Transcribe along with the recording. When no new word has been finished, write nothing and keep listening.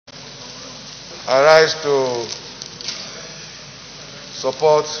I rise to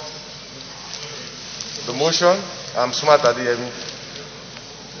support the motion. I'm smart Adeyemi,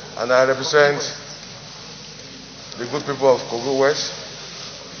 and I represent the good people of Kogi West.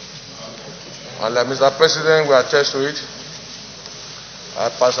 And like Mr. President, we attest to it. I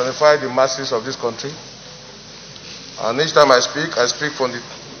personify the masses of this country. And each time I speak from the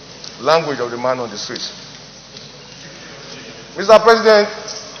language of the man on the street. Mr. President,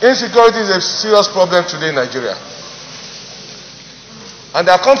 insecurity is a serious problem today in Nigeria. And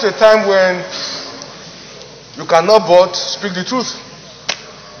there comes a time when you cannot but speak the truth,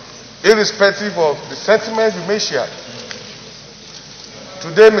 irrespective of the sentiments you may share.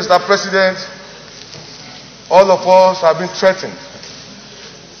 Today, Mr. President, all of us have been threatened.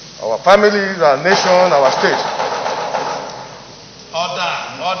 Our families, our nation, our state. Order.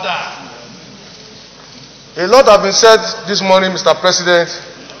 A lot has been said this morning, Mr. President,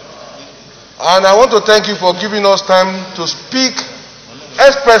 and I want to thank you for giving us time to speak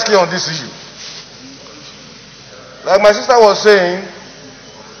expressly on this issue. Like my sister was saying,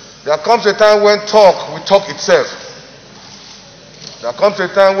 there comes a time when talk will talk itself. There comes a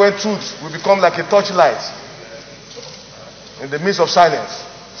time when truth will become like a torchlight in the midst of silence.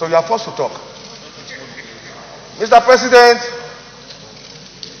 So you are forced to talk. Mr. President,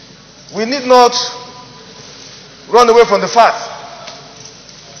 we need not run away from the fact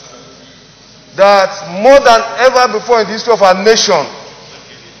that more than ever before in the history of our nation,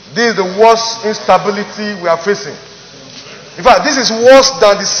 this is the worst instability we are facing. In fact, this is worse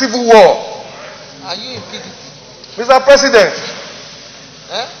than the Civil War. Are you in PDP? Mr. President,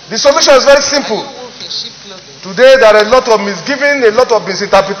 the solution is very simple. Today there are a lot of misgiving, a lot of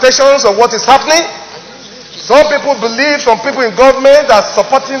misinterpretations of what is happening. Some people believe, some people in government are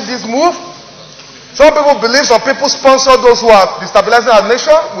supporting this move. Some people believe, some people sponsor those who are destabilizing our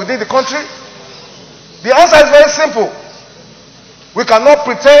nation within the country. The answer is very simple. We cannot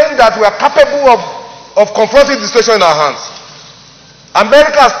pretend that we are capable of confronting the situation in our hands.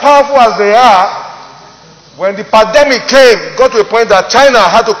 America, as powerful as they are, when the pandemic came, got to a point that China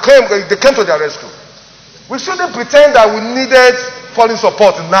had to claim, they came to their rescue. We shouldn't pretend that we needed foreign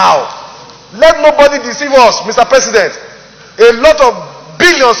support now. Let nobody deceive us, Mr. President. A lot of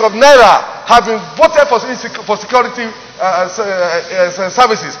billions of naira have been voted for security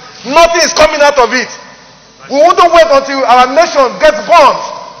services. Nothing is coming out of it. We wouldn't wait until our nation gets bombed.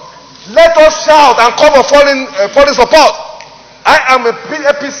 Let us shout and call for foreign support. I am a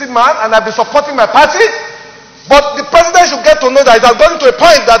APC man and I've been supporting my party. But the president should get to know that it has gotten to a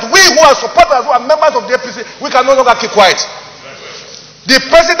point that we who are supporters, who are members of the APC, we can no longer keep quiet. The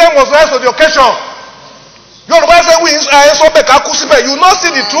president must rise to the occasion. You will not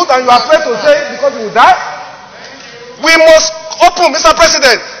see the truth and you are afraid to say it because you will die. We must open, Mr.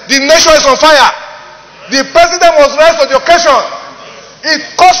 President. The nation is on fire. The president must rise to the occasion. It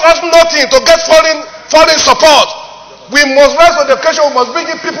costs us nothing to get foreign support. We must rise to the occasion. We must bring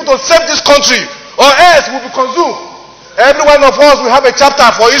in people to save this country, or else we will be consumed. Every one of us will have a chapter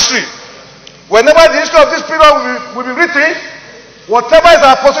for history. Whenever the history of this period will be written, whatever is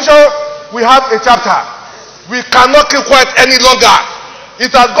our position, we have a chapter. We cannot keep quiet any longer.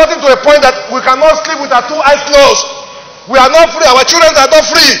 It has gotten to a point that we cannot sleep with our two eyes closed. We are not free. Our children are not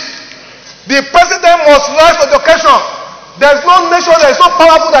free. The president must rise to the occasion. There is no nation that is so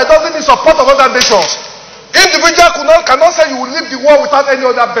powerful that doesn't need support of other nations. Individual cannot say you will leave the war without any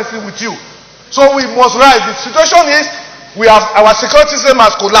other person with you. So we must rise. The situation is our security system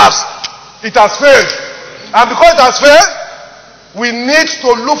has collapsed. It has failed. And because it has failed, we need to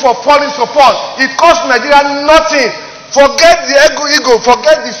look for foreign support. It costs Nigeria nothing. Forget the ego,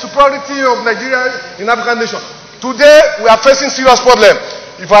 forget the superiority of Nigeria in African nation. Today, we are facing serious problems.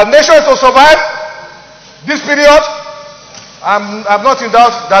 If our nation is to survive this period, I'm not in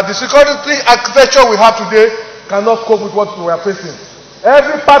doubt that the security architecture we have today cannot cope with what we are facing.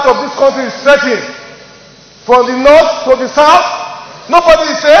 Every part of this country is threatened. From the north to the south, nobody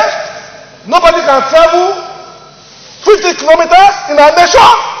is safe. Nobody can travel 50 kilometers in our nation.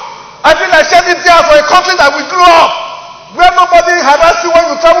 I feel like shedding tears for a country that we grew up, where nobody harasses you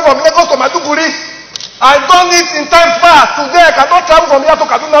when you travel from Lagos to Maiduguri. I done it in times past. Today I cannot travel from here to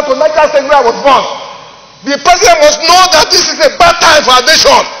Kaduna to Niger State where I was born. The president must know that this is a bad time for our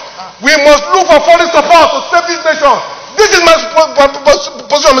nation. We must look for foreign support to save this nation. This is my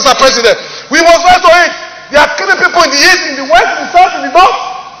position, Mr. President. We must rise to it. They are killing people in the east, in the west, in the south, in the north.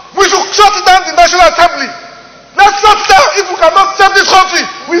 We should shut down the National Assembly. Let's shut down. If we cannot save this country,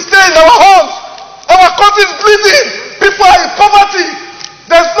 we stay in our homes. Our country is bleeding. People are in poverty.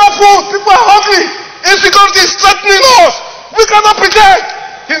 There's no food. People are hungry. Insecurity is threatening us. We cannot pretend.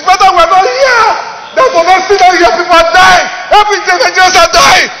 It's better we're not here Nigerian people are dying. Every day Nigerians are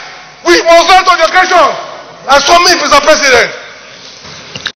dying. We must learn to education. As for me, Mr. President,